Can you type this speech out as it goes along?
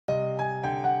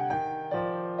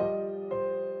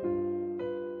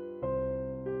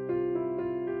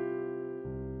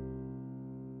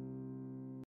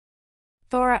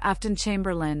Thora Afton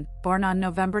Chamberlain, born on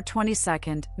November 22,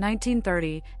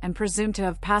 1930, and presumed to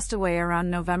have passed away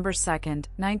around November 2,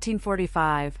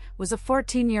 1945, was a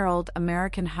 14-year-old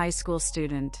American high school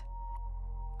student.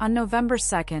 On November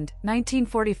 2,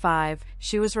 1945,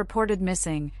 she was reported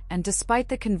missing, and despite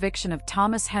the conviction of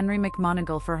Thomas Henry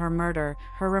McMonigle for her murder,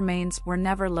 her remains were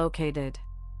never located.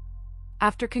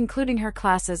 After concluding her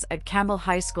classes at Campbell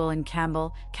High School in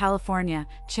Campbell, California,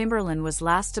 Chamberlain was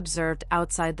last observed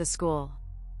outside the school.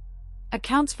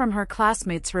 Accounts from her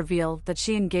classmates reveal that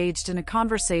she engaged in a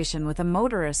conversation with a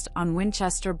motorist on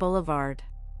Winchester Boulevard.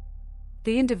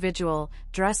 The individual,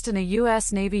 dressed in a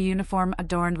U.S. Navy uniform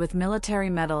adorned with military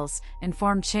medals,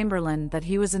 informed Chamberlain that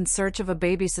he was in search of a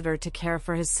babysitter to care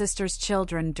for his sister's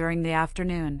children during the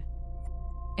afternoon.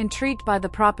 Intrigued by the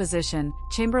proposition,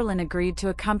 Chamberlain agreed to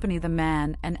accompany the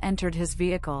man and entered his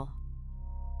vehicle.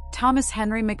 Thomas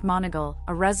Henry McMonigle,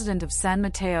 a resident of San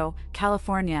Mateo,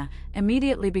 California,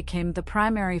 immediately became the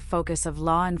primary focus of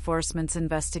law enforcement's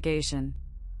investigation.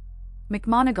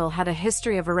 McMonigle had a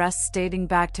history of arrests dating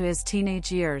back to his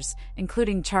teenage years,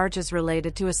 including charges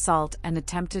related to assault and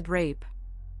attempted rape.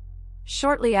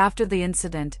 Shortly after the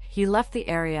incident, he left the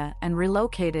area and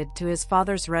relocated to his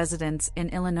father's residence in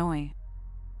Illinois.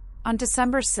 On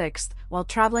December 6, while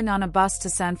traveling on a bus to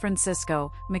San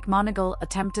Francisco, McMonigle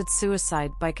attempted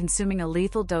suicide by consuming a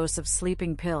lethal dose of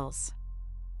sleeping pills.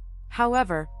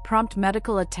 However, prompt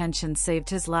medical attention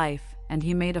saved his life, and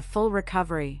he made a full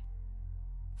recovery.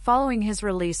 Following his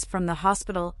release from the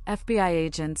hospital, FBI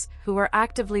agents, who were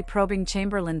actively probing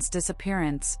Chamberlain's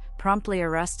disappearance, promptly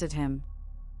arrested him.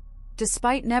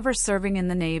 Despite never serving in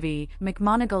the Navy,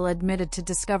 McMonigle admitted to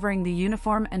discovering the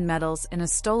uniform and medals in a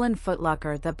stolen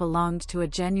footlocker that belonged to a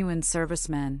genuine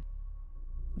serviceman.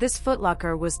 This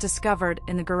footlocker was discovered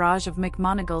in the garage of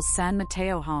McMonigle's San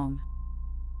Mateo home.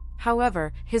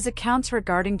 However, his accounts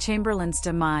regarding Chamberlain's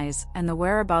demise and the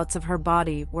whereabouts of her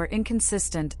body were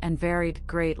inconsistent and varied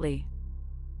greatly.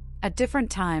 At different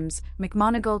times,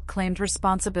 McMonigle claimed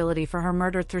responsibility for her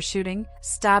murder through shooting,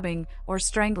 stabbing, or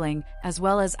strangling, as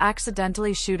well as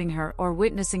accidentally shooting her or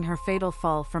witnessing her fatal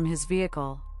fall from his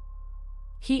vehicle.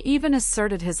 He even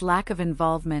asserted his lack of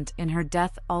involvement in her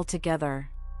death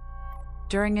altogether.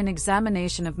 During an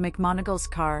examination of McMonigle's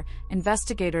car,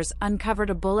 investigators uncovered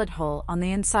a bullet hole on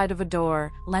the inside of a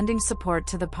door, lending support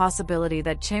to the possibility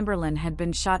that Chamberlain had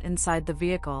been shot inside the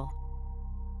vehicle.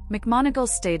 McMonigle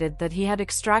stated that he had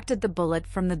extracted the bullet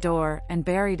from the door and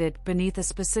buried it beneath a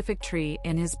specific tree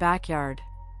in his backyard.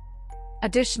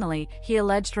 Additionally, he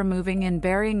alleged removing and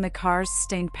burying the car's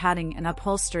stained padding and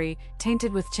upholstery,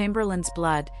 tainted with Chamberlain's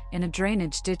blood, in a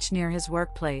drainage ditch near his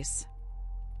workplace.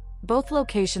 Both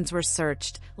locations were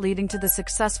searched, leading to the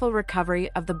successful recovery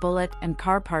of the bullet and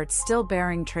car parts still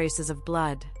bearing traces of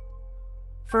blood.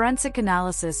 Forensic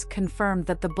analysis confirmed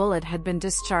that the bullet had been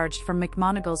discharged from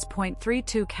McMonigle's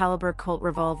 .32 caliber Colt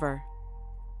revolver.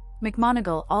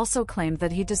 McMonigle also claimed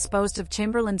that he disposed of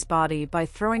Chamberlain's body by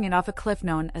throwing it off a cliff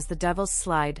known as the Devil's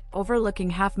Slide,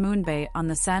 overlooking Half Moon Bay on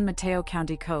the San Mateo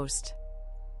County coast.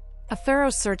 A thorough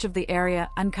search of the area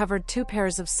uncovered 2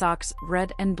 pairs of socks,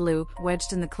 red and blue,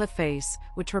 wedged in the cliff face,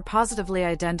 which were positively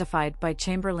identified by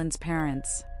Chamberlain's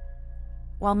parents.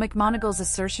 While McMonigle's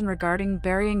assertion regarding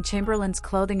burying Chamberlain's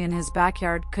clothing in his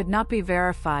backyard could not be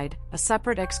verified, a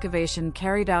separate excavation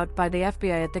carried out by the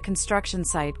FBI at the construction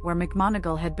site where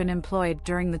McMonigle had been employed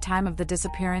during the time of the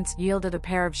disappearance yielded a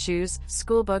pair of shoes,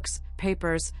 schoolbooks,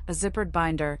 papers, a zippered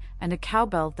binder, and a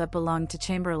cowbell that belonged to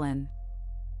Chamberlain.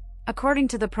 According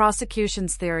to the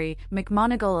prosecution's theory,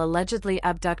 McMonigle allegedly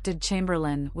abducted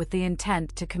Chamberlain with the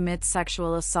intent to commit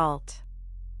sexual assault.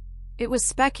 It was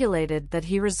speculated that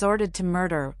he resorted to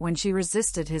murder when she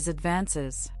resisted his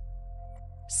advances.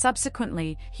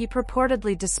 Subsequently, he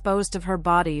purportedly disposed of her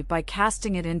body by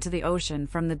casting it into the ocean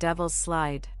from the Devil's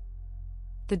Slide.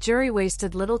 The jury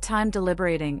wasted little time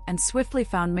deliberating and swiftly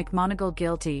found McMonigle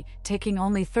guilty, taking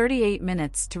only 38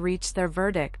 minutes to reach their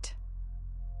verdict.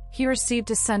 He received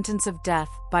a sentence of death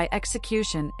by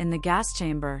execution in the gas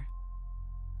chamber.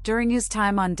 During his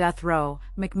time on death row,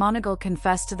 McMonigle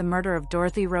confessed to the murder of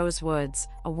Dorothy Rose Woods,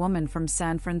 a woman from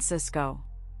San Francisco.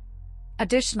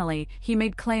 Additionally, he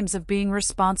made claims of being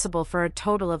responsible for a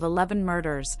total of 11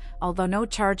 murders, although no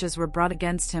charges were brought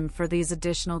against him for these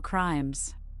additional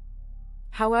crimes.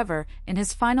 However, in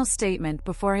his final statement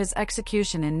before his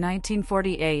execution in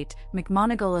 1948,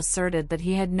 McMonigle asserted that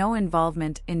he had no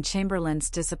involvement in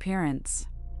Chamberlain's disappearance.